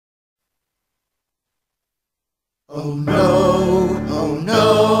Oh no, oh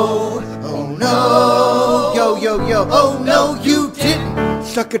no, oh no. Yo, yo, yo, oh no, you didn't.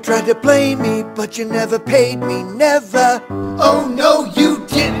 Sucker tried to play me, but you never paid me, never. Oh no, you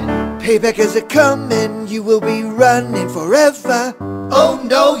didn't. Payback is a coming, you will be running forever. Oh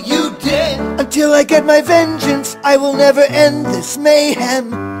no, you didn't. Until I get my vengeance, I will never end this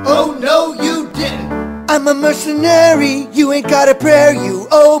mayhem. Oh no, you didn't. I'm a mercenary, you ain't got a prayer, you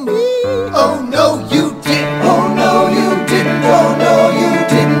owe me. Oh no, you didn't. Oh no, you didn't. Oh no, you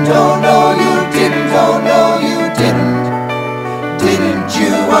didn't. Oh no, you didn't. Oh no, you didn't. Didn't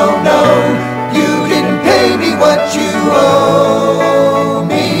you? Oh no, you didn't pay me what you owe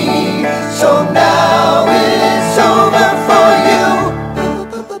me. So now it's over for you.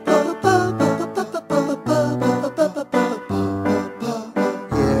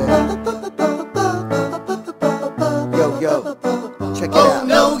 Yo, check it out. Oh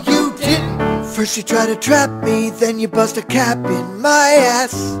no, you didn't. First you try to trap me, then you bust a cap in my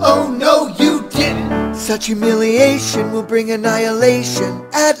ass. Oh no, you didn't. Such humiliation will bring annihilation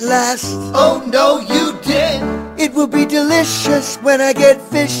at last. Oh no, you didn't. It will be delicious when I get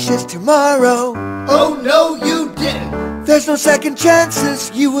vicious tomorrow. Oh no, you didn't. There's no second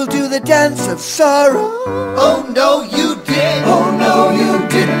chances, you will do the dance of sorrow. Oh no, you didn't. Oh no, you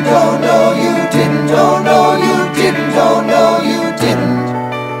didn't. Oh no, you didn't. Oh no, you didn't. Oh no, you didn't.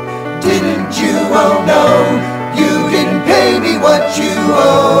 Didn't you? Oh no, you didn't pay me what you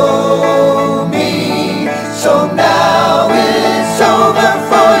owe me. So now it's over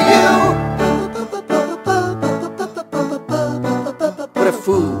for you. What a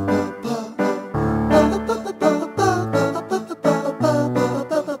fool.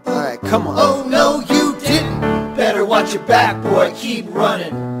 Alright, come on. Oh no, you didn't. Better watch your back, boy, keep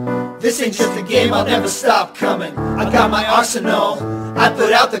running. This ain't just a game, I'll never stop coming. I got my arsenal, I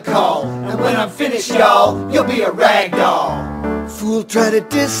put out the call. And when I'm finished, y'all, you'll be a rag doll. Fool, try to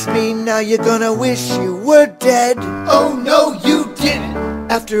diss me, now you're gonna wish you were dead. Oh no, you didn't.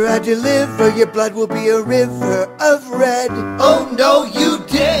 After I deliver, your blood will be a river of red. Oh no, you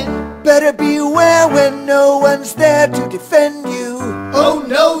didn't. Better beware when no one's there to defend you. Oh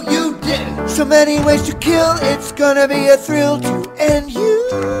no, you didn't. So many ways to kill, it's gonna be a thrill to end you.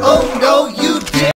 Oh no, you